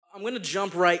I'm going to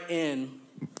jump right in,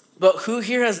 but who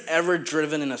here has ever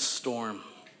driven in a storm?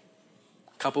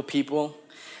 A couple people.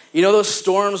 You know those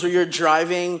storms where you're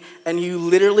driving and you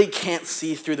literally can't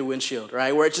see through the windshield,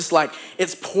 right? Where it's just like,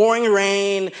 it's pouring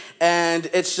rain and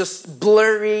it's just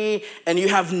blurry and you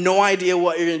have no idea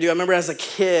what you're going to do. I remember as a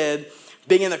kid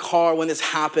being in the car when this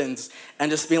happens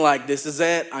and just being like, this is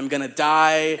it, I'm going to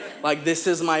die. Like, this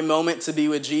is my moment to be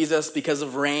with Jesus because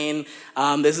of rain.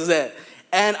 This is it.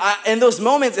 And in those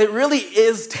moments, it really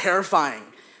is terrifying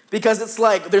because it's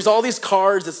like there's all these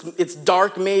cars, it's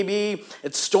dark maybe,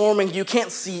 it's storming, you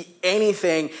can't see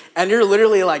anything, and you're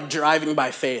literally like driving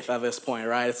by faith at this point,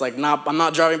 right? It's like, I'm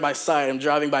not driving by sight, I'm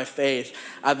driving by faith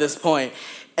at this point.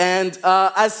 And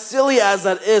as silly as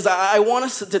that is, I want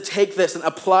us to take this and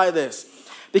apply this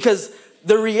because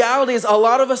the reality is a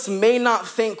lot of us may not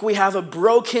think we have a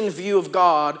broken view of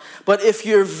God, but if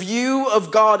your view of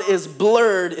God is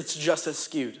blurred, it's just as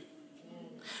skewed.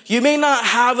 You may not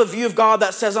have a view of God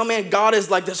that says, oh man, God is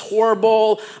like this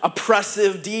horrible,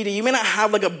 oppressive deity. You may not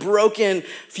have like a broken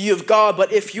view of God,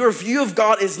 but if your view of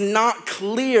God is not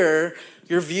clear,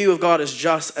 your view of God is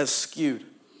just as skewed.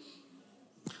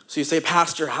 So you say,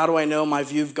 Pastor, how do I know my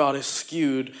view of God is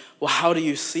skewed? Well, how do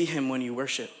you see him when you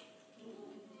worship?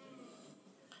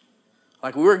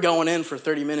 Like we were going in for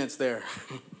 30 minutes there.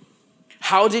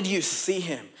 How did you see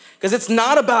him? Because it's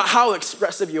not about how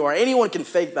expressive you are. Anyone can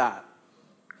fake that.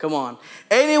 Come on.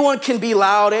 Anyone can be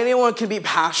loud. Anyone can be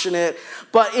passionate.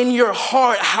 But in your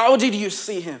heart, how did you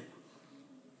see him?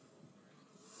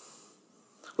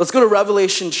 Let's go to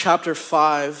Revelation chapter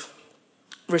 5,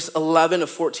 verse 11 to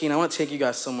 14. I want to take you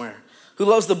guys somewhere. Who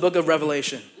loves the book of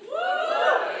Revelation?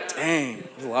 Dang,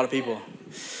 there's a lot of people.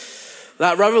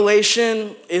 That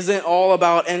Revelation isn't all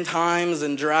about end times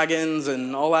and dragons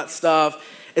and all that stuff.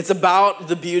 It's about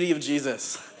the beauty of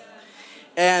Jesus.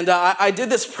 And I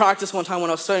did this practice one time when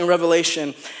I was studying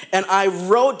Revelation, and I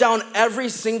wrote down every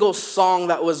single song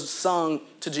that was sung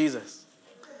to Jesus.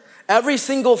 Every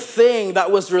single thing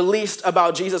that was released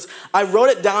about Jesus, I wrote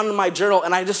it down in my journal,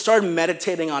 and I just started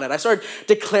meditating on it. I started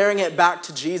declaring it back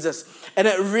to Jesus. And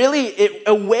it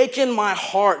awakened my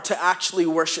heart to actually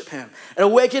worship him. It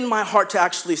awakened my heart to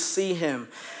actually see him.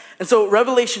 And so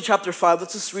Revelation chapter 5,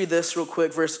 let's just read this real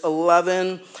quick, verse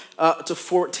 11 to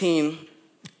 14.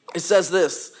 It says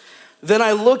this, then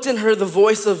I looked and heard the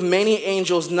voice of many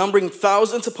angels numbering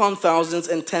thousands upon thousands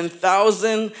and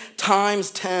 10,000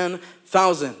 times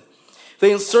 10,000.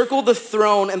 They encircled the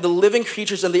throne and the living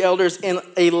creatures and the elders in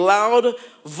a loud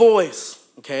voice.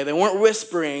 Okay, they weren't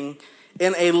whispering.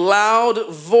 In a loud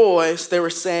voice, they were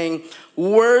saying,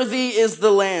 worthy is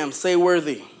the Lamb. Say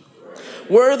worthy.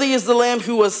 Worthy is the Lamb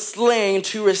who was slain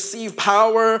to receive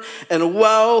power and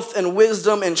wealth and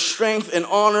wisdom and strength and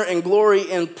honor and glory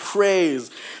and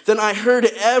praise. Then I heard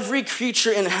every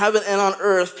creature in heaven and on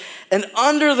earth and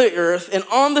under the earth and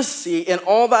on the sea and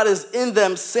all that is in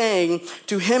them saying,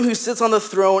 to him who sits on the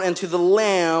throne and to the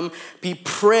Lamb be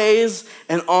praise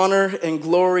and honor and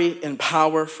glory and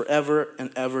power forever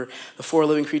and ever. The four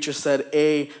living creatures said,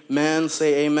 amen.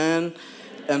 Say amen.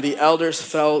 And the elders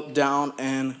fell down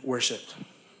and worshiped.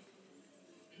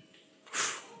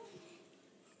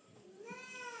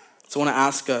 So I want to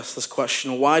ask us this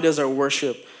question. Why does our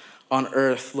worship on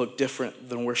earth look different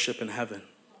than worship in heaven?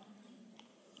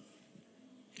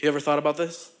 You ever thought about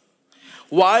this?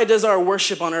 Why does our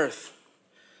worship on earth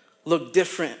look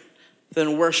different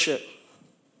than worship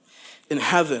in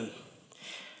heaven?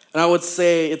 And I would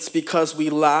say it's because we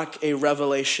lack a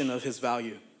revelation of his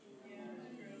value.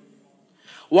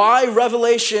 Why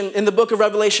Revelation, in the book of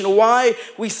Revelation, why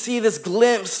we see this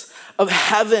glimpse of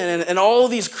heaven and all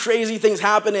these crazy things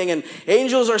happening and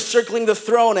angels are circling the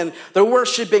throne and they're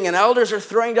worshiping and elders are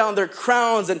throwing down their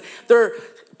crowns and they're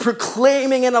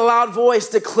proclaiming in a loud voice,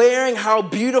 declaring how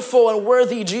beautiful and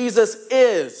worthy Jesus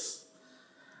is.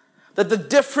 That the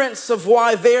difference of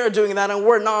why they're doing that and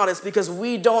we're not is because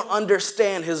we don't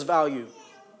understand his value.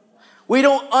 We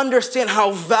don't understand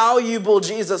how valuable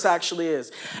Jesus actually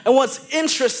is. And what's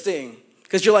interesting,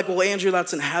 because you're like, well, Andrew,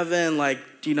 that's in heaven. Like,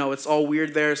 you know, it's all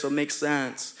weird there, so it makes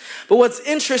sense. But what's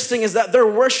interesting is that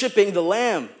they're worshiping the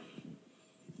Lamb.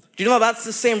 Do you know that's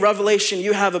the same revelation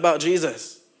you have about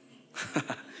Jesus?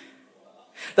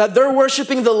 That they're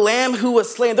worshiping the Lamb who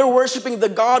was slain. They're worshiping the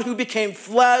God who became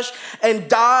flesh and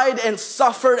died and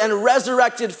suffered and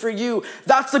resurrected for you.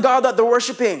 That's the God that they're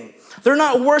worshiping. They're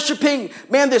not worshiping,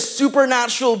 man, this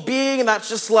supernatural being that's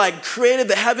just like created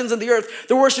the heavens and the earth.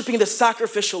 They're worshiping the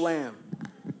sacrificial lamb.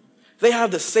 They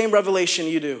have the same revelation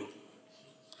you do,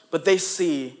 but they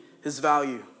see his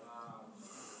value.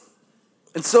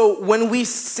 And so when we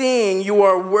sing, "You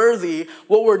are worthy,"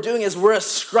 what we're doing is we're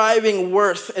ascribing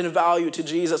worth and value to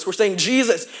Jesus. We're saying,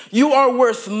 "Jesus, you are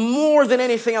worth more than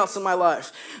anything else in my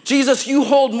life. Jesus, you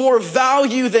hold more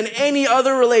value than any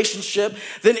other relationship,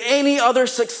 than any other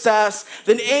success,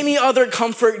 than any other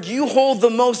comfort. You hold the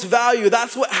most value."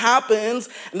 That's what happens,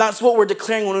 and that's what we're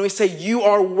declaring when we say, "You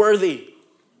are worthy."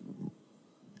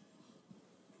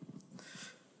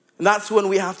 And that's when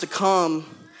we have to come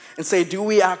and say, do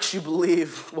we actually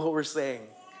believe what we're saying?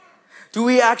 Do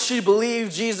we actually believe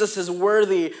Jesus is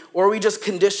worthy, or are we just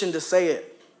conditioned to say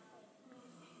it?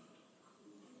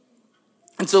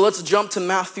 And so let's jump to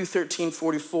Matthew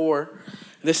 13:44.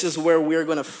 This is where we're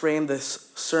going to frame this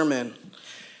sermon.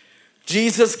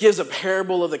 Jesus gives a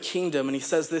parable of the kingdom, and he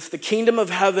says this: "The kingdom of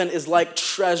heaven is like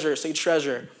treasure," say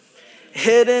treasure,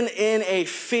 "hidden in a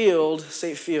field,"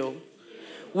 say field,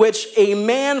 "which a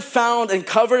man found and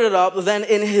covered it up. Then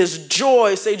in his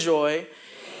joy," say joy,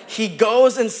 "he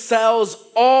goes and sells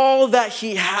all that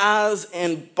he has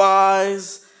and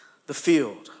buys the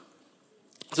field."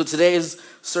 So today's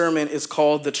sermon is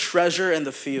called "The Treasure and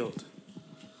the Field."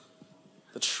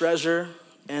 The treasure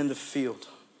and the field.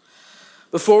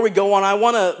 Before we go on, I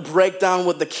want to break down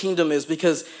what the kingdom is,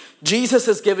 because Jesus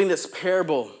is giving this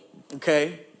parable,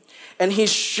 okay? And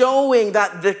he's showing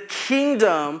that the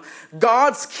kingdom,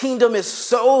 God's kingdom, is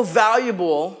so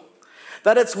valuable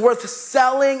that it's worth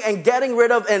selling and getting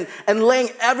rid of and laying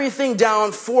everything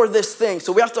down for this thing.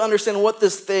 So we have to understand what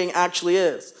this thing actually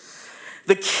is.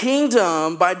 The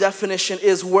kingdom, by definition,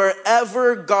 is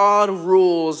wherever God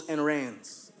rules and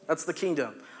reigns. That's the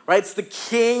kingdom, right? It's the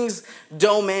king's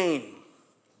domain.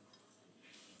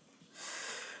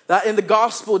 That in the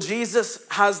gospel, Jesus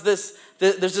has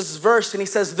there's this verse, and he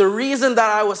says, "The reason that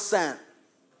I was sent."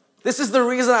 This is the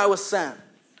reason I was sent.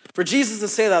 For Jesus to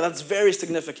say that, that's very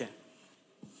significant.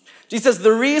 Jesus says,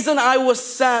 "The reason I was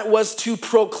sent was to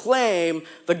proclaim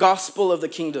the gospel of the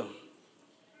kingdom."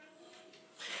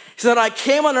 He said, "I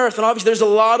came on earth," and obviously there's a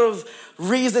lot of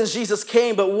reasons Jesus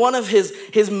came, but one of his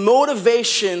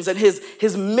motivations and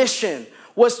his mission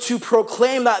was to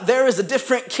proclaim that there is a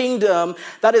different kingdom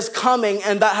that is coming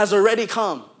and that has already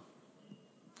come.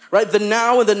 Right? The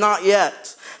now and the not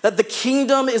yet. That the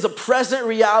kingdom is a present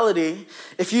reality.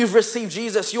 If you've received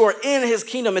Jesus, you are in his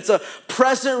kingdom. It's a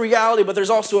present reality, but there's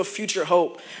also a future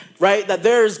hope, right? That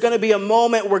there's going to be a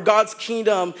moment where God's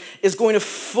kingdom is going to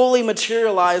fully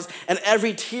materialize, and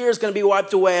every tear is going to be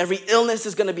wiped away. Every illness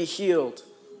is going to be healed.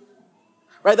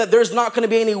 Right? That there's not going to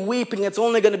be any weeping. It's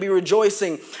only going to be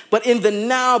rejoicing. But in the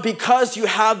now, because you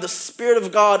have the Spirit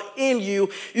of God in you,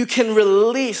 you can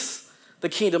release the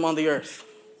kingdom on the earth.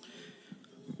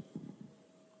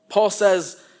 Paul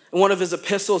says in one of his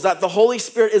epistles that the Holy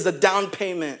Spirit is a down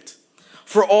payment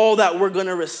for all that we're going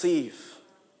to receive.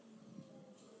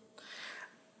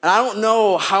 And I don't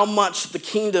know how much the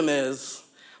kingdom is,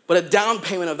 but a down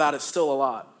payment of that is still a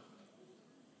lot.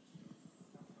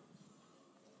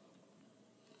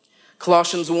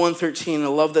 Colossians 1:13, I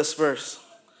love this verse.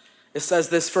 It says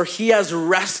this: "For he has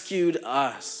rescued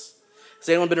us." Has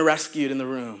anyone been rescued in the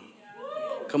room?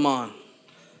 Come on.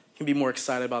 You can be more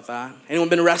excited about that. Anyone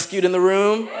been rescued in the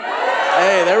room?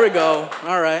 Hey, there we go.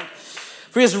 All right.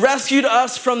 "For he has rescued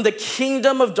us from the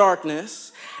kingdom of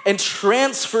darkness and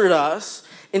transferred us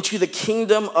into the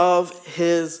kingdom of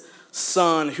his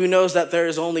Son." Who knows that there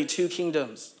is only two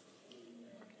kingdoms?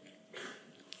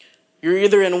 You're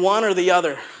either in one or the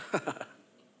other.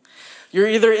 You're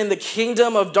either in the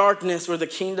kingdom of darkness or the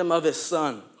kingdom of his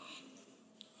Son.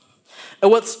 And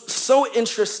what's so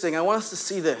interesting, I want us to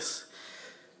see this.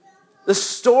 The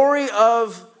story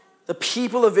of the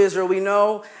people of Israel, we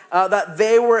know that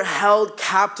they were held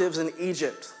captives in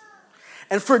Egypt.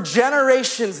 And for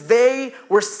generations, they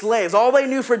were slaves. All they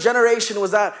knew for generation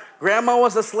was that grandma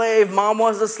was a slave, mom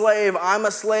was a slave, I'm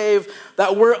a slave,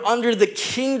 that we're under the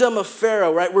kingdom of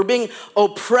Pharaoh, right? We're being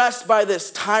oppressed by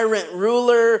this tyrant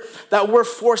ruler, that we're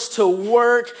forced to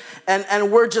work,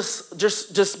 and we're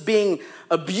just being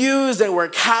abused, and we're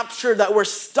captured, that we're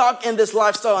stuck in this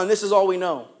lifestyle, and this is all we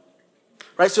know.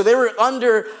 Right? So they were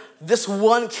under this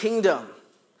one kingdom.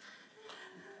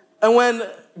 And when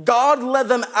God led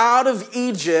them out of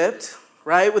Egypt,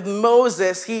 right, with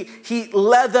Moses, he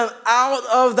led them out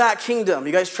of that kingdom.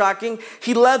 You guys tracking?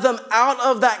 He led them out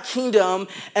of that kingdom,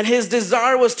 and his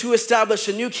desire was to establish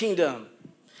a new kingdom.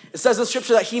 It says in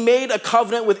scripture that he made a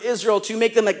covenant with Israel to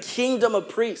make them a kingdom of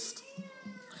priests.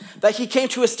 That he came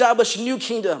to establish a new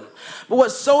kingdom. But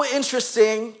what's so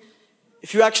interesting,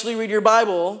 if you actually read your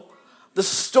Bible, the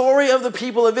story of the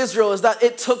people of Israel is that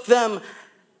it took them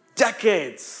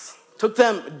decades, took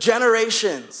them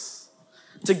generations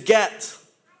to get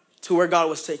to where God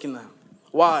was taking them.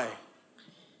 Why?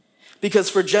 Because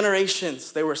for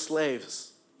generations, they were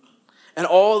slaves. And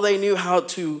all they knew how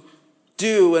to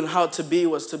do and how to be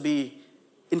was to be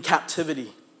in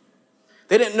captivity.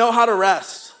 They didn't know how to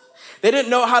rest. They didn't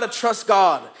know how to trust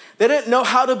God. They didn't know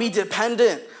how to be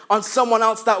dependent on someone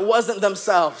else that wasn't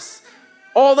themselves.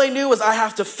 All they knew was I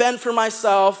have to fend for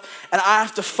myself and I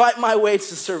have to fight my way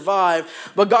to survive.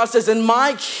 But God says, in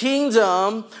my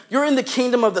kingdom, you're in the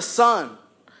kingdom of the Son.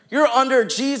 You're under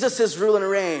Jesus' rule and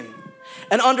reign.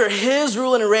 And under his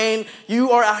rule and reign,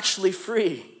 you are actually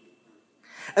free.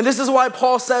 And this is why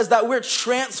Paul says that we're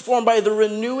transformed by the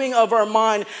renewing of our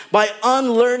mind, by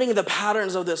unlearning the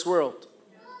patterns of this world.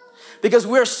 Because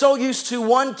we're so used to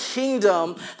one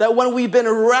kingdom that when we've been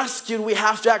rescued, we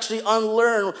have to actually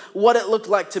unlearn what it looked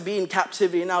like to be in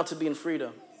captivity and now to be in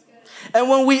freedom. And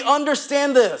when we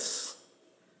understand this,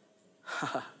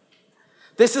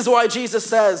 this is why Jesus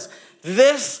says,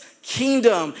 this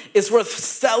kingdom is worth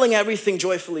selling everything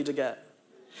joyfully to get.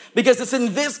 Because it's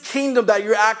in this kingdom that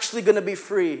you're actually going to be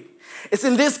free. It's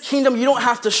in this kingdom you don't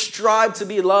have to strive to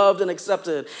be loved and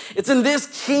accepted. It's in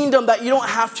this kingdom that you don't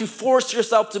have to force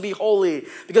yourself to be holy.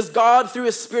 Because God, through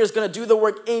his Spirit, is going to do the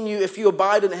work in you if you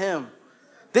abide in him.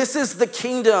 This is the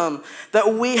kingdom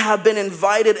that we have been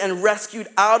invited and rescued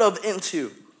out of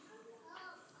into.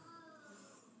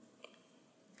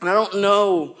 And I don't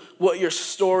know what your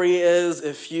story is,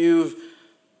 if you've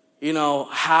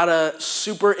had a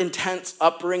super intense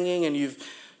upbringing and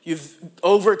you've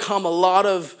overcome a lot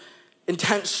of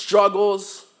intense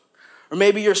struggles. Or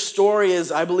maybe your story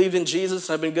is, I believe in Jesus,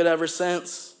 I've been good ever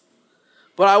since.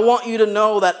 But I want you to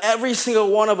know that every single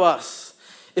one of us,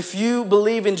 if you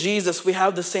believe in Jesus, we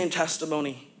have the same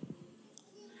testimony.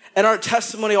 And our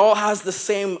testimony all has the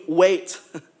same weight.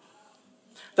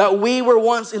 That we were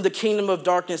once in the kingdom of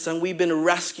darkness and we've been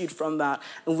rescued from that.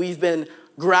 And we've been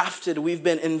grafted, we've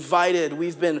been invited,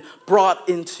 we've been brought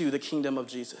into the kingdom of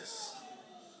Jesus.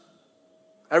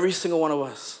 Every single one of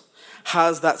us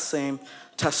has that same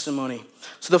testimony.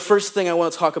 So the first thing I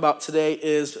want to talk about today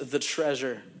is the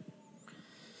treasure.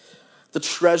 The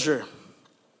treasure.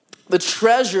 The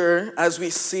treasure, as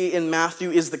we see in Matthew,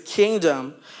 is the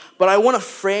kingdom, but I want to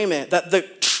frame it that the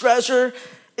treasure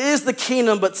is the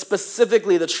kingdom, but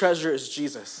specifically the treasure is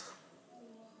Jesus.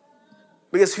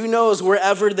 Because who knows,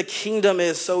 wherever the kingdom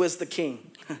is, so is the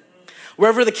king.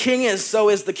 Wherever the king is, so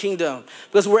is the kingdom.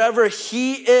 Because wherever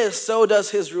he is, so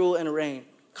does his rule and reign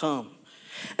come.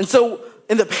 And so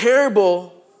in the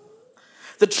parable,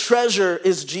 the treasure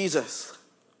is Jesus.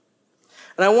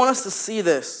 And I want us to see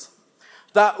this,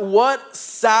 that what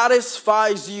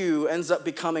satisfies you ends up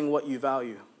becoming what you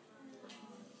value.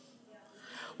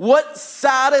 What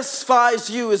satisfies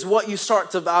you is what you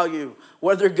start to value,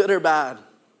 whether good or bad.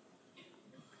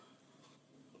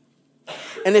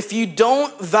 And if you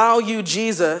don't value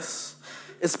Jesus,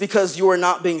 it's because you are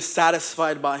not being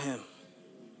satisfied by him.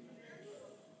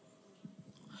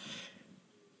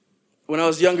 When I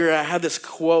was younger, I had this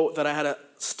quote that I had a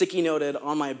sticky noted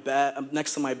on my bed,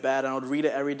 next to my bed, and I would read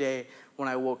it every day when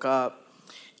I woke up.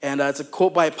 And it's a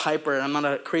quote by Piper, and I'm not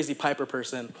a crazy Piper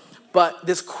person, but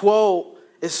this quote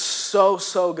is so,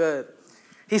 so good.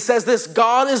 He says this: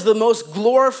 God is the most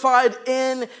glorified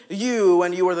in you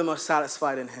when you are the most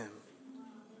satisfied in him.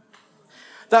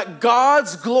 That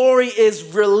God's glory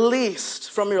is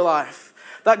released from your life.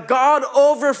 That God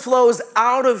overflows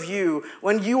out of you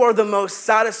when you are the most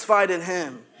satisfied in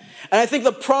him. And I think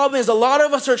the problem is a lot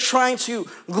of us are trying to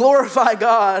glorify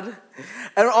God.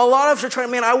 And a lot of us are trying,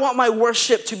 man, I want my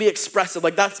worship to be expressive.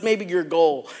 Like that's maybe your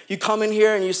goal. You come in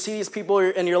here and you see these people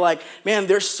and you're like, man,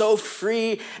 they're so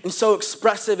free and so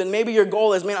expressive. And maybe your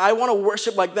goal is, man, I want to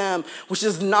worship like them, which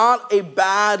is not a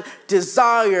bad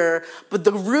desire. But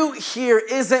the root here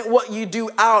isn't what you do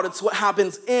out, it's what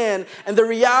happens in. And the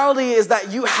reality is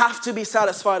that you have to be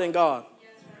satisfied in God.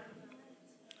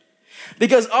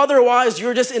 Because otherwise,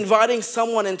 you're just inviting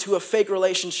someone into a fake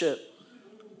relationship.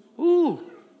 Ooh.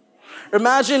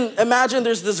 Imagine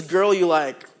there's this girl you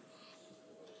like.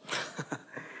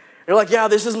 You're like, yeah,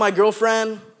 this is my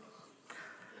girlfriend.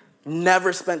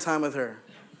 Never spent time with her.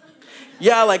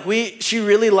 Yeah, like she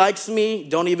really likes me.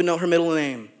 Don't even know her middle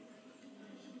name.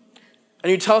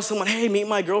 And you tell someone, hey, meet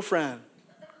my girlfriend.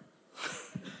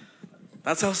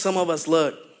 That's how some of us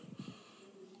look.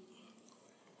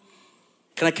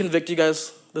 Can I convict you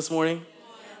guys this morning?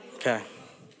 Okay.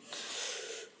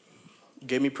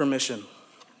 Give me permission.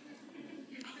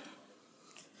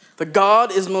 But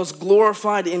God is most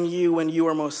glorified in you when you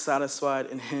are most satisfied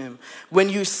in him. When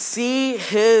you see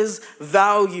his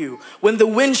value, when the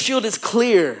windshield is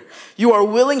clear, you are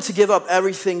willing to give up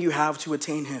everything you have to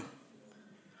attain him.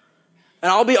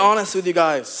 And I'll be honest with you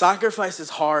guys, sacrifice is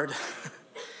hard.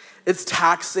 It's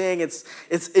taxing, it's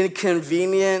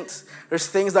inconvenient. There's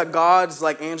things that God's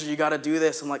like, Andrew, you gotta do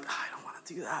this. I'm like, I don't wanna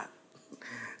do that.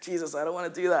 Jesus, I don't wanna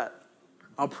do that.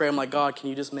 I'll pray, I'm like, God, can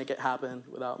you just make it happen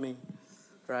without me?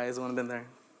 Right, has anyone been there?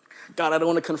 God, I don't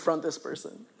wanna confront this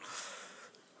person.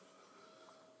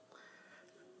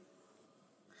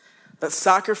 That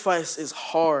sacrifice is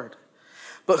hard.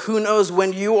 But who knows,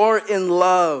 when you are in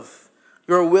love,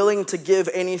 you're willing to give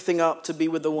anything up to be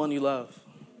with the one you love.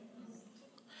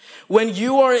 When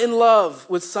you are in love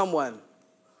with someone,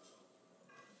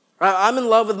 right? I'm in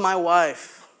love with my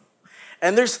wife,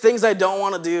 and there's things I don't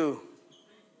want to do.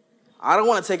 I don't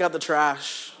want to take out the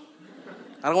trash.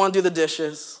 I don't want to do the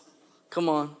dishes. Come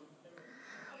on.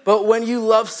 But when you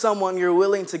love someone, you're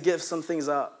willing to give some things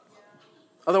up.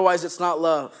 Otherwise, it's not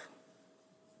love.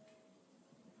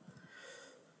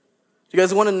 Do you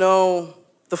guys want to know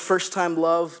the first time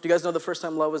love? Do you guys know the first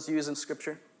time love was used in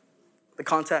Scripture? The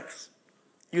context.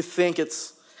 You think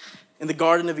it's in the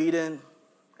Garden of Eden.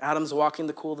 Adam's walking in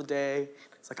the cool of the day.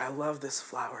 It's like, I love this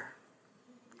flower.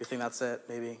 You think that's it?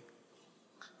 Maybe.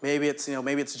 Maybe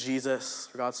it's Jesus,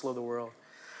 for God so loved the world.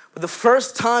 But the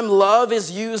first time love is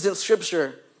used in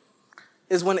Scripture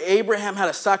is when Abraham had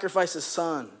to sacrifice his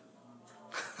son.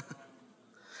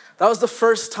 That was the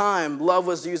first time love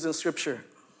was used in Scripture.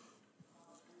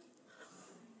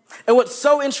 And what's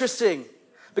so interesting,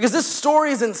 because this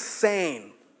story is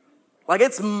insane. Like,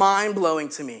 it's mind-blowing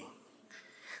to me.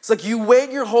 It's like you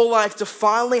wait your whole life to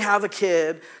finally have a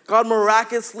kid. God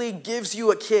miraculously gives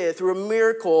you a kid through a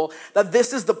miracle, that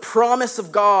this is the promise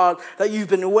of God that you've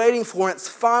been waiting for, and it's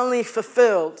finally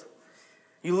fulfilled.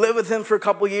 You live with him for a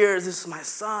couple years. This is my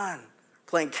son.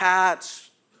 Playing catch,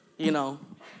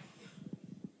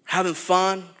 having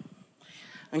fun.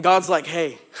 And God's like,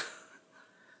 hey,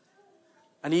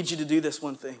 I need you to do this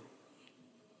one thing.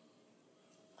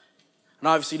 And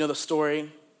obviously you know the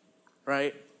story,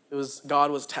 right?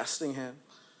 God was testing him.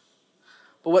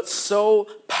 But what's so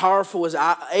powerful is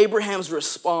Abraham's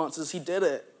response is he did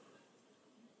it.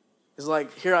 He's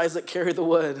like, here, Isaac, carry the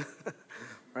wood.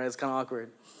 Right, it's kind of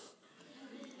awkward.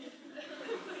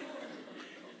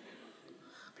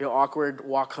 Feel awkward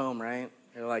walk home, right?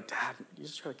 You're like, Dad, you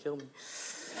just try to kill me.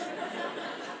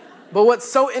 But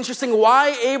what's so interesting,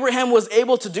 why Abraham was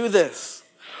able to do this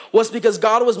was because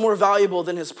God was more valuable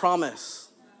than his promise.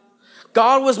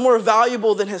 God was more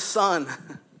valuable than his son.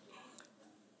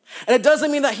 And it doesn't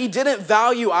mean that he didn't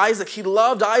value Isaac. He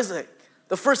loved Isaac.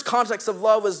 The first context of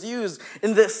love was used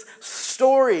in this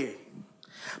story.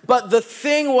 But the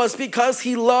thing was, because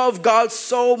he loved God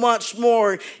so much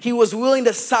more, he was willing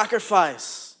to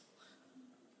sacrifice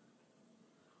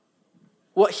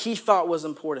what he thought was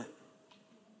important.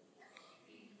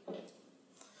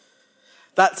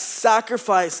 That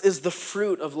sacrifice is the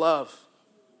fruit of love.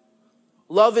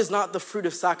 Love is not the fruit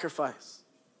of sacrifice.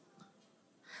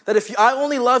 That if I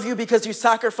only love you because you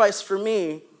sacrifice for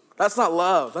me, that's not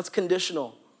love. That's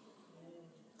conditional.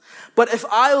 But if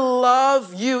I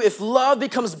love you, if love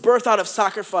becomes birthed out of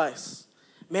sacrifice,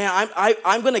 man,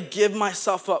 I'm going to give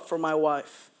myself up for my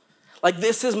wife. Like,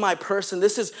 this is my person.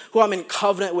 This is who I'm in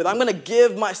covenant with. I'm going to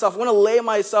give myself. I'm going to lay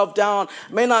myself down.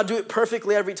 I may not do it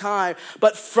perfectly every time,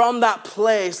 but from that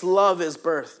place, love is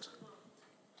birthed.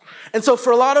 And so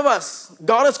for a lot of us,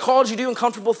 God has called you to do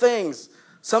uncomfortable things.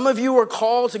 Some of you are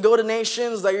called to go to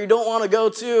nations that you don't want to go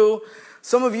to.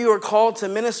 Some of you are called to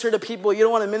minister to people you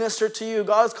don't want to minister to you.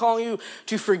 God is calling you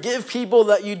to forgive people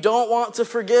that you don't want to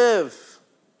forgive.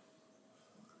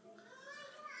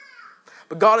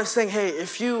 But God is saying, hey,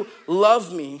 if you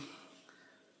love me,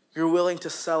 you're willing to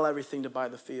sell everything to buy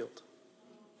the field,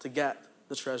 to get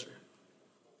the treasure.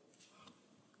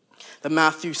 The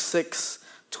Matthew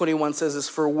 6:21 says this,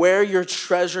 for where your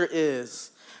treasure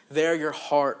is, there your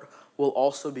heart will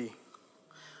also be.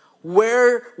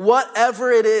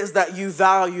 Whatever it is that you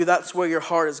value, that's where your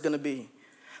heart is going to be.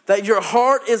 That your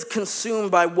heart is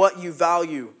consumed by what you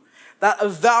value. That a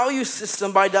value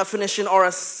system, by definition, are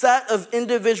a set of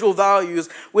individual values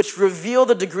which reveal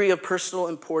the degree of personal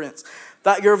importance.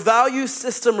 That your value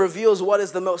system reveals what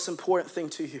is the most important thing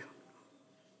to you.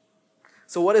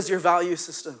 So what is your value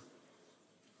system?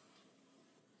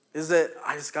 Is it,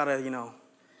 I just gotta,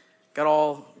 get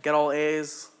all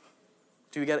A's?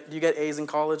 Do you get A's in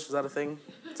college? Is that a thing?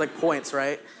 It's like points,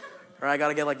 right? Or I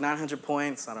gotta get like 900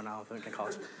 points. I don't know if I'm in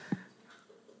college.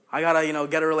 I gotta,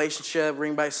 get a relationship,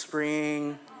 ring by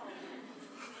spring.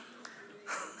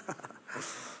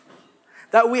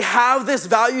 That we have this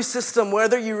value system,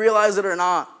 whether you realize it or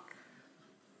not.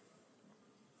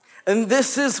 And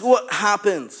this is what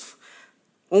happens.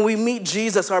 When we meet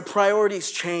Jesus, our priorities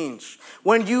change.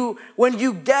 When you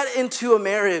get into a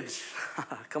marriage,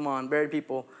 come on, married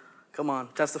people, come on,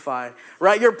 testify,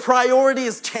 right? Your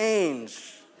priorities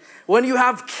change. When you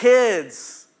have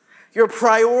kids, your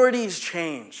priorities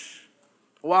change.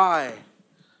 Why?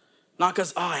 Not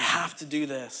because, I have to do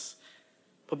this,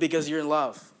 but because you're in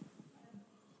love.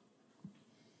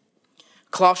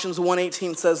 Colossians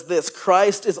 1:18 says this,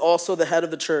 Christ is also the head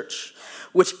of the church,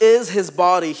 which is his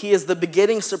body. He is the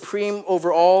beginning supreme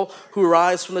over all who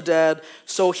rise from the dead.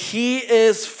 So he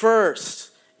is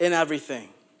first in everything.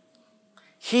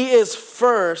 He is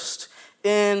first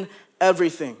in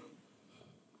everything.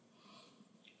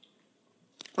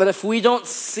 But if we don't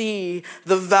see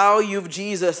the value of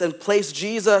Jesus and place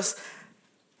Jesus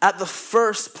at the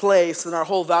first place, then our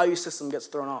whole value system gets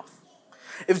thrown off.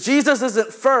 If Jesus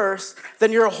isn't first,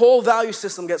 then your whole value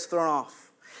system gets thrown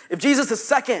off. If Jesus is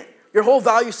second, your whole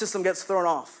value system gets thrown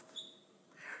off.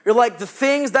 You're like, the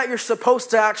things that you're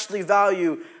supposed to actually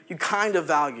value, you kind of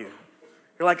value.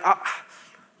 You're like,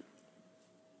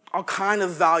 I'll kind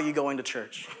of value going to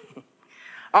church.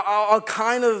 I'll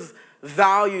kind of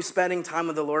value spending time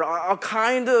with the Lord. I'll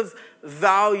kind of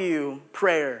value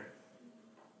prayer.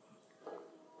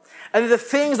 And the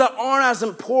things that aren't as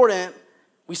important,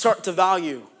 we start to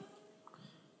value.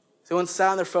 So anyone sat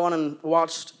on their phone and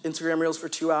watched Instagram Reels for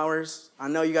 2 hours? I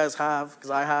know you guys have,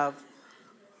 because I have.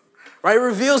 Right? It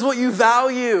reveals what you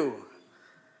value.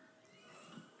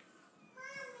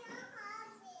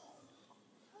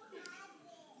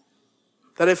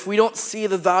 That if we don't see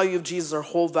the value of Jesus, our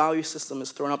whole value system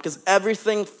is thrown up, because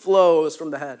everything flows from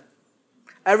the head.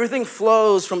 Everything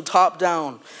flows from top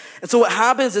down. And so what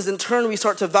happens is in turn we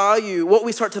start to value, what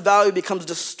we start to value becomes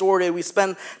distorted. We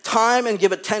spend time and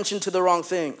give attention to the wrong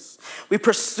things. We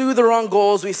pursue the wrong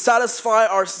goals. We satisfy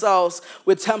ourselves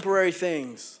with temporary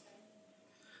things.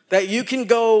 That you can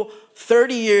go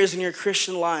 30 years in your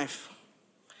Christian life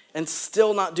and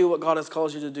still not do what God has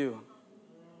called you to do.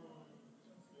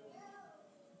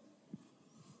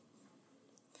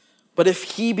 But if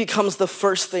he becomes the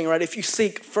first thing, right? If you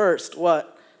seek first, what?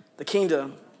 The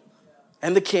kingdom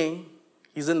and the king,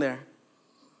 he's in there.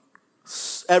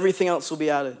 Everything else will be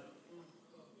added.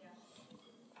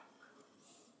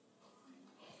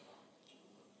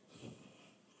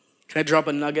 Can I drop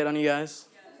a nugget on you guys?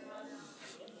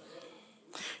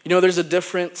 You know, there's a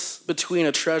difference between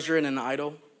a treasure and an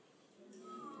idol.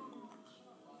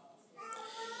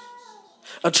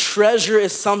 A treasure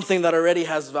is something that already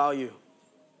has value.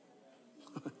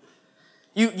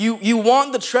 You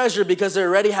want the treasure because it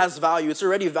already has value. It's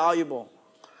already valuable.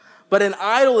 But an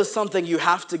idol is something you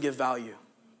have to give value.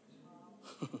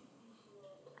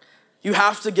 You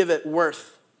have to give it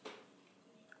worth.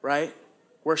 Right?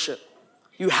 Worship.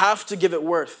 You have to give it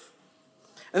worth.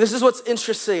 And this is what's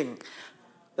interesting.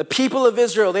 The people of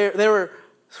Israel, they were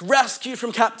rescued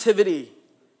from captivity.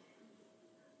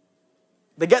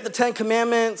 They get the 10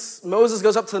 Commandments. Moses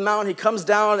goes up to the mountain. He comes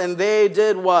down and they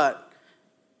did what?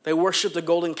 They worshiped a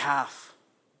golden calf.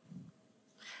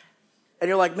 And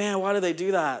you're like, man, why did they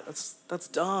do that? That's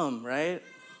dumb, right?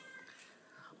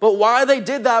 But why they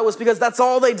did that was because that's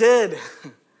all they did.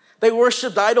 They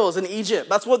worshiped idols in Egypt.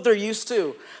 That's what they're used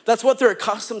to. That's what they're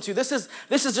accustomed to. This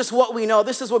is just what we know.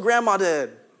 This is what grandma did.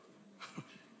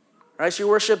 Right? She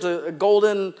worshiped a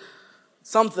golden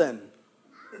something.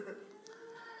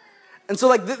 And so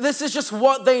like this is just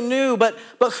what they knew. But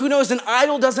who knows, an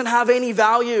idol doesn't have any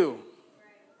value.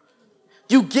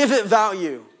 You give it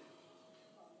value.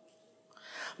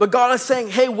 But God is saying,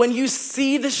 hey, when you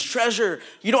see this treasure,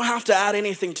 you don't have to add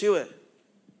anything to it.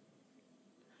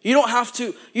 You don't have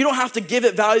to give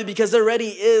it value because it already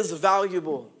is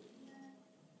valuable.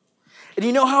 And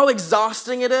you know how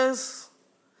exhausting it is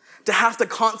to have to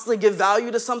constantly give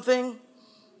value to something?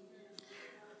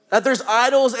 That there's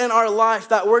idols in our life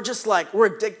that we're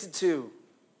addicted to.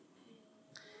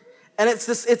 And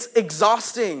it's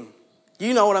exhausting.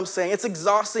 You know what I'm saying. It's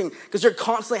exhausting because you're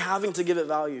constantly having to give it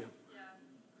value. Yeah.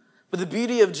 But the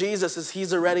beauty of Jesus is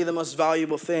he's already the most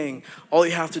valuable thing. All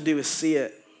you have to do is see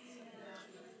it.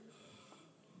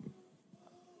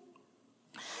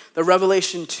 The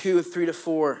Revelation 2,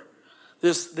 3-4,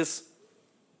 this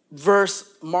verse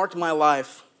marked my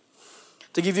life.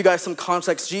 To give you guys some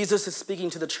context, Jesus is speaking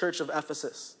to the church of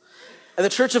Ephesus. And the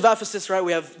church of Ephesus, right,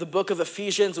 we have the book of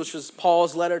Ephesians, which was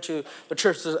Paul's letter to the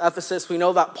church of Ephesus. We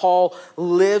know that Paul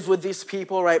lived with these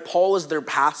people, right? Paul was their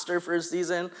pastor for a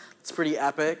season. It's pretty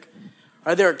epic.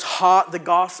 Right? They were taught the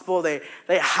gospel. They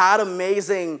had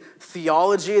amazing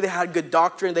theology. They had good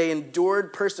doctrine. They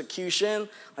endured persecution.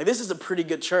 Like, this is a pretty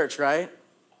good church, right?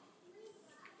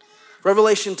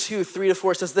 Revelation 2,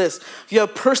 3-4 says this. You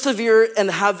have persevered and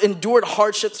have endured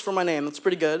hardships for my name. That's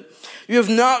pretty good. You have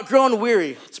not grown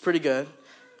weary. It's pretty good.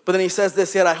 But then he says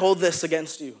this, yet I hold this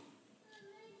against you.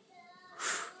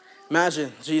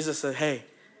 Imagine Jesus said, hey,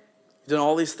 you've done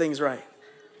all these things right,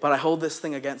 but I hold this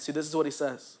thing against you. This is what he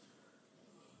says.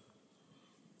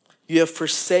 You have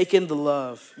forsaken the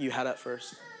love you had at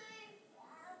first.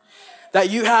 That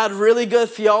you had really good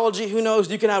theology. Who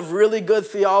knows? You can have really good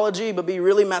theology, but be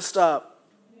really messed up.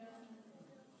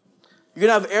 You can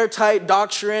have airtight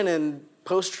doctrine and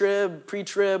post-trib,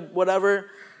 pre-trib, whatever,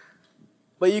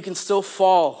 but you can still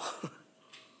fall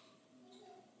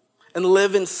and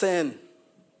live in sin.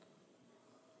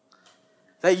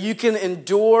 That you can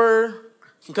endure,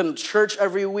 you can come to church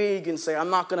every week and say, I'm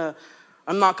not gonna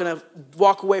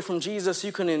walk away from Jesus.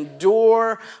 You can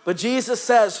endure. But Jesus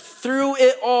says, through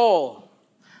it all,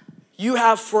 you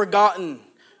have forgotten.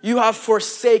 You have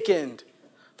forsaken.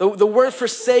 The word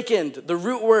forsaken, the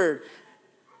root word,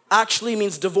 actually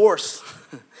means divorce.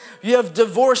 You have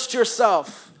divorced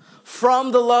yourself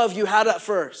from the love you had at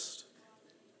first.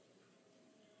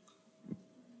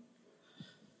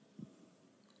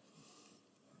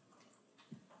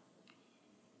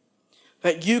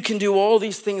 That you can do all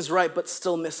these things right, but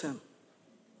still miss him.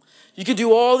 You can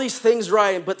do all these things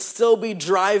right, but still be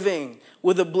driving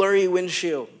with a blurry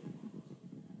windshield.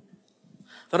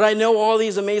 That I know all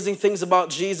these amazing things about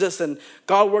Jesus and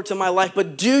God worked in my life,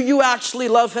 but do you actually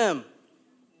love him?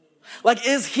 Like,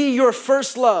 is he your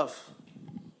first love?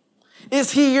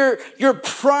 Is he your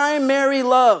primary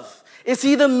love? Is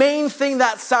he the main thing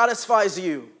that satisfies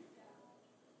you?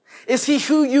 Is he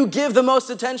who you give the most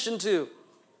attention to?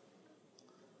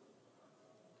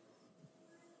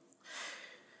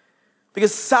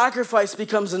 Because sacrifice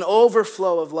becomes an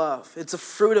overflow of love. It's a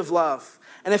fruit of love.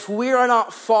 And if we are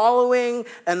not following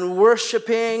and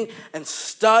worshiping and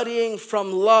studying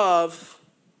from love,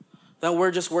 then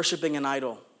we're just worshiping an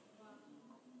idol.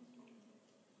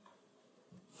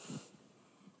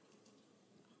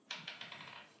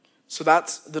 So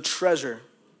that's the treasure.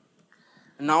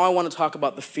 And now I want to talk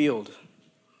about the field.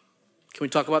 Can we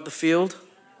talk about the field?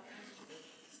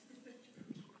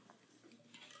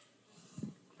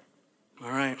 All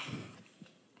right.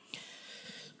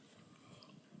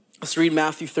 Let's read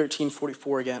Matthew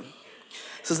 13:44 again.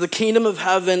 It says, the kingdom of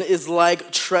heaven is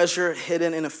like treasure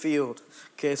hidden in a field.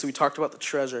 Okay, so we talked about the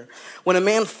treasure. When a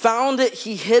man found it,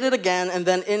 he hid it again, and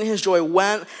then in his joy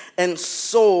went and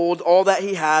sold all that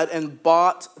he had and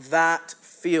bought that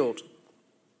field.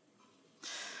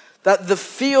 That the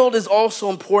field is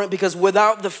also important because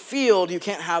without the field, you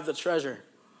can't have the treasure.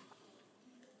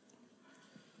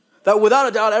 That without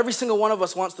a doubt, every single one of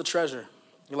us wants the treasure.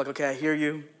 You're like, okay, I hear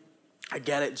you. I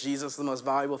get it. Jesus is the most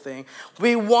valuable thing.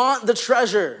 We want the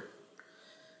treasure.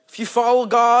 If you follow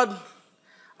God,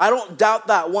 I don't doubt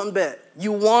that one bit.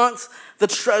 You want the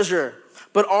treasure.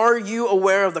 But are you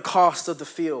aware of the cost of the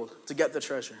field to get the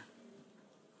treasure?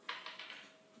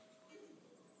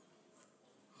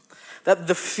 That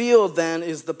the field then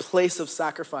is the place of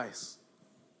sacrifice.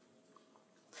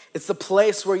 It's the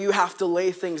place where you have to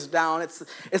lay things down.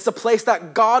 It's the place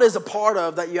that God is a part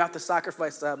of that you have to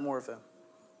sacrifice to have more of him.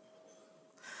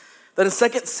 That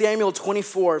in 2 Samuel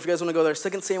 24, if you guys want to go there,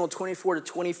 2 Samuel 24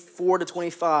 to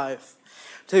 25,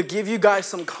 to give you guys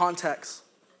some context.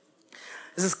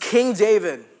 This is King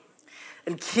David.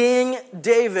 And King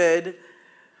David,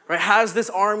 right, has this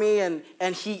army and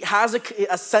he has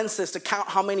a census to count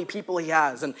how many people he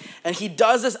has. And he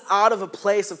does this out of a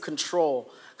place of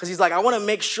control. Because he's like, I want to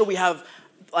make sure we have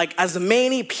like as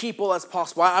many people as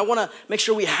possible. I want to make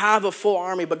sure we have a full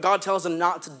army, but God tells him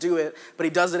not to do it, but he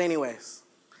does it anyways.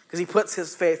 Because he puts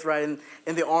his faith, right, in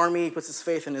the army. He puts his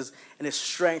faith in his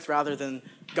strength rather than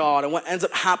God. And what ends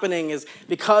up happening is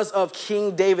because of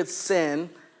King David's sin,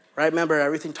 right, remember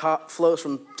everything flows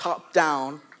from top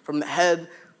down, from the head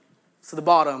to the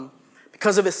bottom.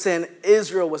 Because of his sin,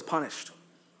 Israel was punished.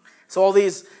 So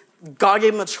God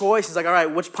gave him a choice. He's like, all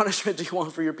right, which punishment do you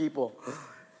want for your people?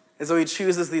 And so he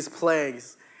chooses these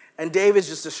plagues. And David's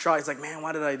just distraught. He's like, man,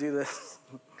 why did I do this?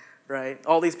 Right?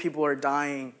 All these people are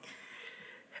dying.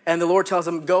 And the Lord tells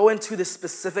him, go into this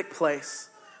specific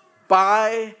place,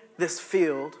 buy this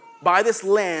field, buy this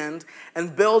land,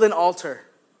 and build an altar.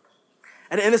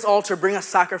 And in this altar, bring a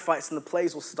sacrifice, and the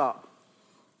plagues will stop.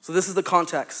 So this is the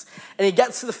context. And he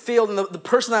gets to the field, and the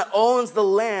person that owns the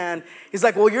land, he's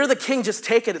like, well, you're the king, just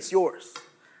take it, it's yours.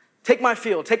 Take my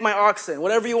field, take my oxen,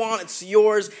 whatever you want, it's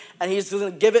yours. And he's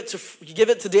going to give it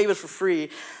to David for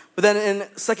free. But then in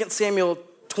 2 Samuel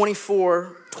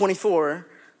 24,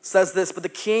 says this, but the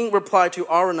king replied to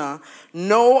Araunah,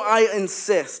 no, I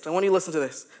insist. I want you to listen to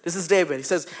this. This is David. He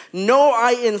says, no,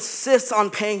 I insist on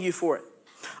paying you for it.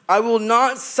 I will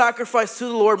not sacrifice to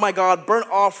the Lord my God burnt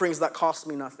offerings that cost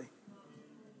me nothing.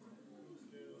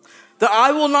 That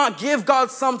I will not give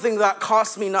God something that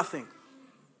costs me nothing.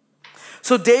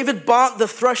 So David bought the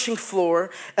threshing floor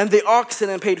and the oxen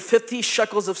and paid 50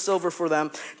 shekels of silver for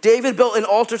them. David built an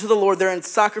altar to the Lord there and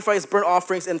sacrificed burnt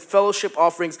offerings and fellowship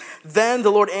offerings. Then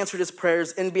the Lord answered his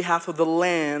prayers in behalf of the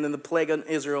land, and the plague on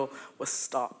Israel was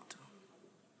stopped.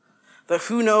 That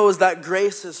who knows that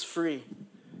grace is free.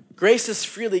 Grace is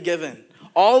freely given.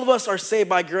 All of us are saved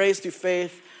by grace through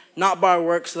faith, not by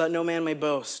works, so that no man may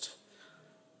boast.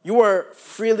 You are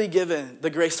freely given the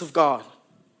grace of God.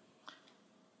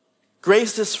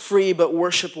 Grace is free, but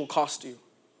worship will cost you.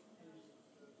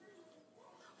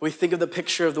 We think of the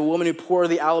picture of the woman who poured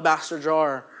the alabaster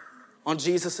jar on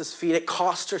Jesus' feet. It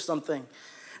cost her something.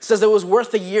 It says it was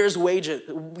worth a year's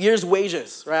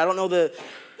wages, right? I don't know the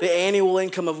annual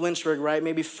income of Lynchburg, right?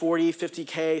 Maybe 40,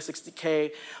 50K,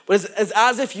 60K. But it's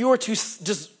as if you were to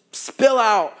just spill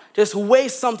out, just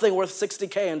waste something worth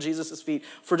 60K on Jesus' feet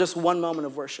for just one moment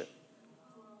of worship.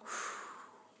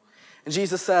 And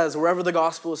Jesus says, wherever the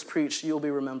gospel is preached, you'll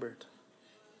be remembered.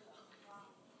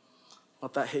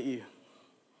 Let that hit you.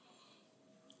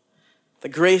 The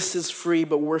grace is free,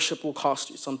 but worship will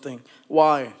cost you something.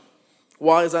 Why?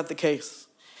 Why is that the case?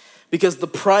 Because the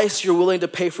price you're willing to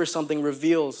pay for something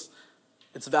reveals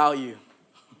its value.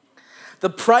 The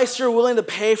price you're willing to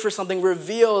pay for something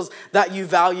reveals that you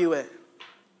value it.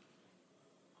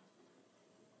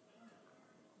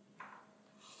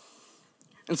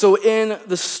 And so in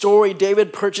the story,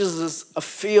 David purchases a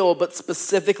field, but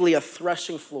specifically a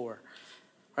threshing floor.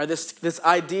 Right? This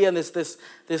idea and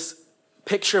this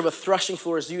picture of a threshing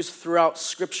floor is used throughout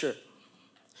Scripture.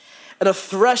 And a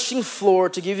threshing floor,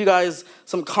 to give you guys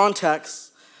some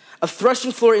context, a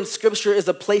threshing floor in Scripture is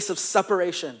a place of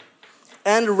separation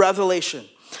and revelation.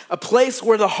 A place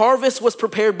where the harvest was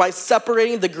prepared by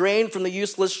separating the grain from the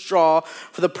useless straw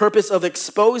for the purpose of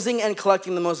exposing and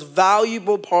collecting the most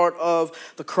valuable part of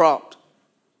the crop.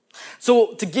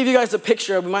 So to give you guys a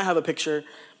picture, we might have a picture,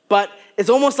 but it's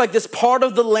almost like this part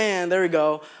of the land, there we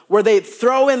go, where they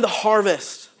throw in the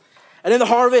harvest. And in the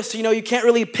harvest, you can't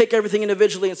really pick everything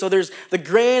individually. And so there's the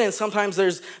grain, and sometimes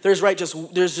there's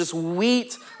just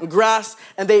wheat and grass.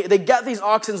 And they get these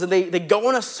oxen, and they go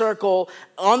in a circle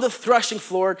on the threshing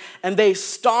floor, and they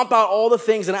stomp out all the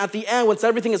things. And at the end, once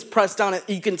everything is pressed down,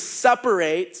 you can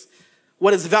separate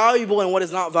what is valuable and what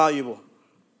is not valuable.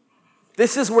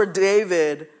 This is where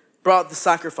David brought the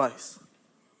sacrifice.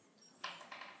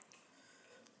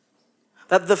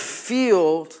 That the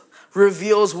field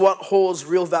reveals what holds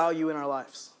real value in our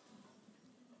lives.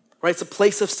 Right? It's a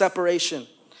place of separation.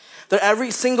 That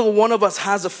every single one of us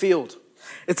has a field.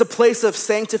 It's a place of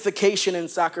sanctification and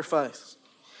sacrifice.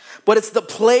 But it's the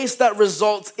place that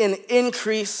results in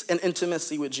increase and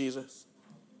intimacy with Jesus.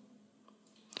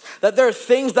 That there are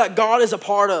things that God is a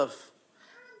part of.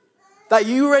 That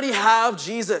you already have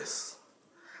Jesus.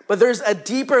 But there's a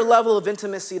deeper level of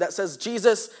intimacy that says,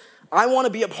 Jesus, I want to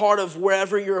be a part of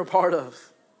wherever you're a part of.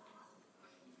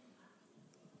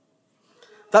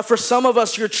 That for some of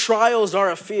us, your trials are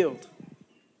a field.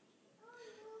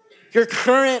 Your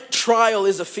current trial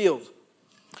is a field.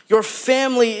 Your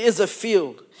family is a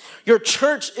field. Your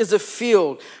church is a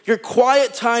field. Your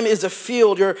quiet time is a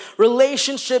field. Your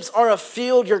relationships are a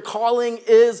field. Your calling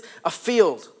is a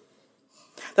field.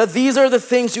 That these are the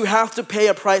things you have to pay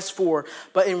a price for,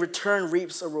 but in return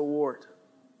reaps a reward.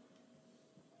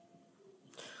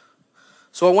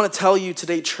 So I want to tell you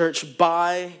today, church,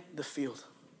 buy the field.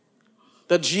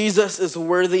 That Jesus is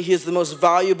worthy. He is the most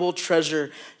valuable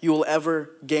treasure you will ever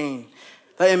gain.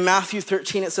 That in Matthew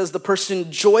 13, it says the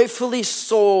person joyfully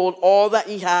sold all that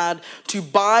he had to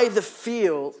buy the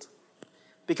field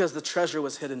because the treasure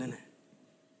was hidden in it.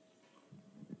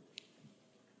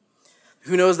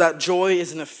 Who knows that joy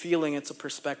isn't a feeling, it's a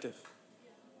perspective.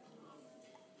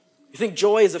 You think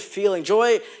joy is a feeling.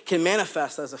 Joy can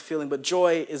manifest as a feeling, but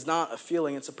joy is not a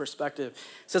feeling, it's a perspective.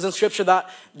 It says in Scripture that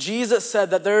Jesus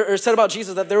said about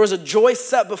Jesus that there was a joy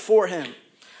set before him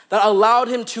that allowed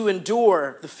him to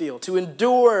endure the field, to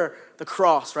endure the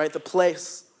cross, right? The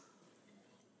place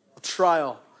of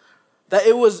trial. That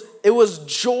it was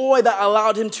joy that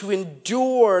allowed him to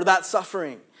endure that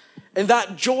suffering. And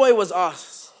that joy was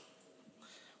us.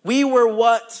 We were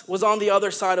what was on the other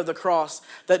side of the cross,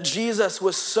 that Jesus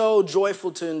was so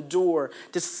joyful to endure,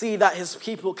 to see that his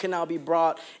people can now be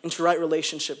brought into right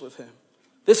relationship with him.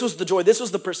 This was the joy. This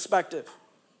was the perspective.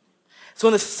 So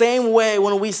in the same way,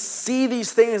 when we see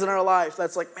these things in our life,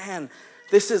 that's like, man,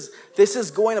 This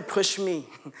is going to push me.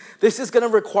 This is going to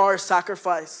require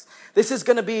sacrifice. This is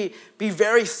going to be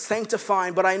very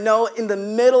sanctifying, but I know in the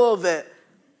middle of it,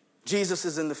 Jesus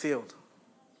is in the field.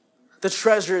 The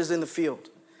treasure is in the field.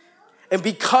 And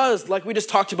because, like we just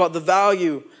talked about, the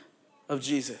value of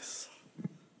Jesus,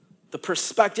 the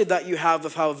perspective that you have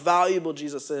of how valuable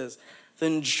Jesus is,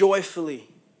 then joyfully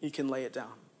you can lay it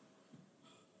down.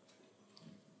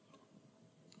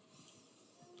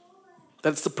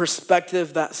 That's the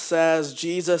perspective that says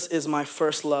Jesus is my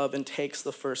first love and takes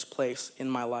the first place in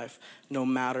my life, no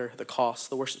matter the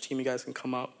cost. The worship team, you guys can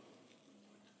come up.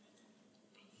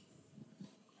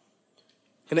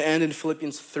 I'm going to end in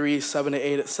Philippians 3:7-8.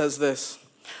 It says this.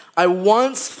 I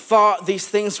once thought these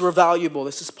things were valuable.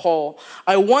 This is Paul.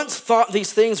 I once thought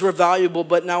these things were valuable,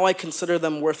 but now I consider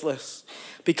them worthless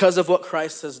because of what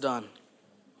Christ has done.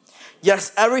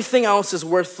 Yes, everything else is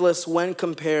worthless when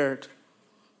compared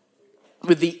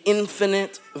with the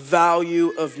infinite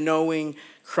value of knowing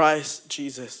Christ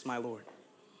Jesus, my Lord.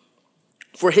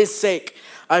 For his sake,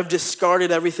 I've discarded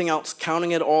everything else,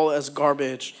 counting it all as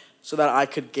garbage so that I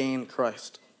could gain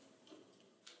Christ.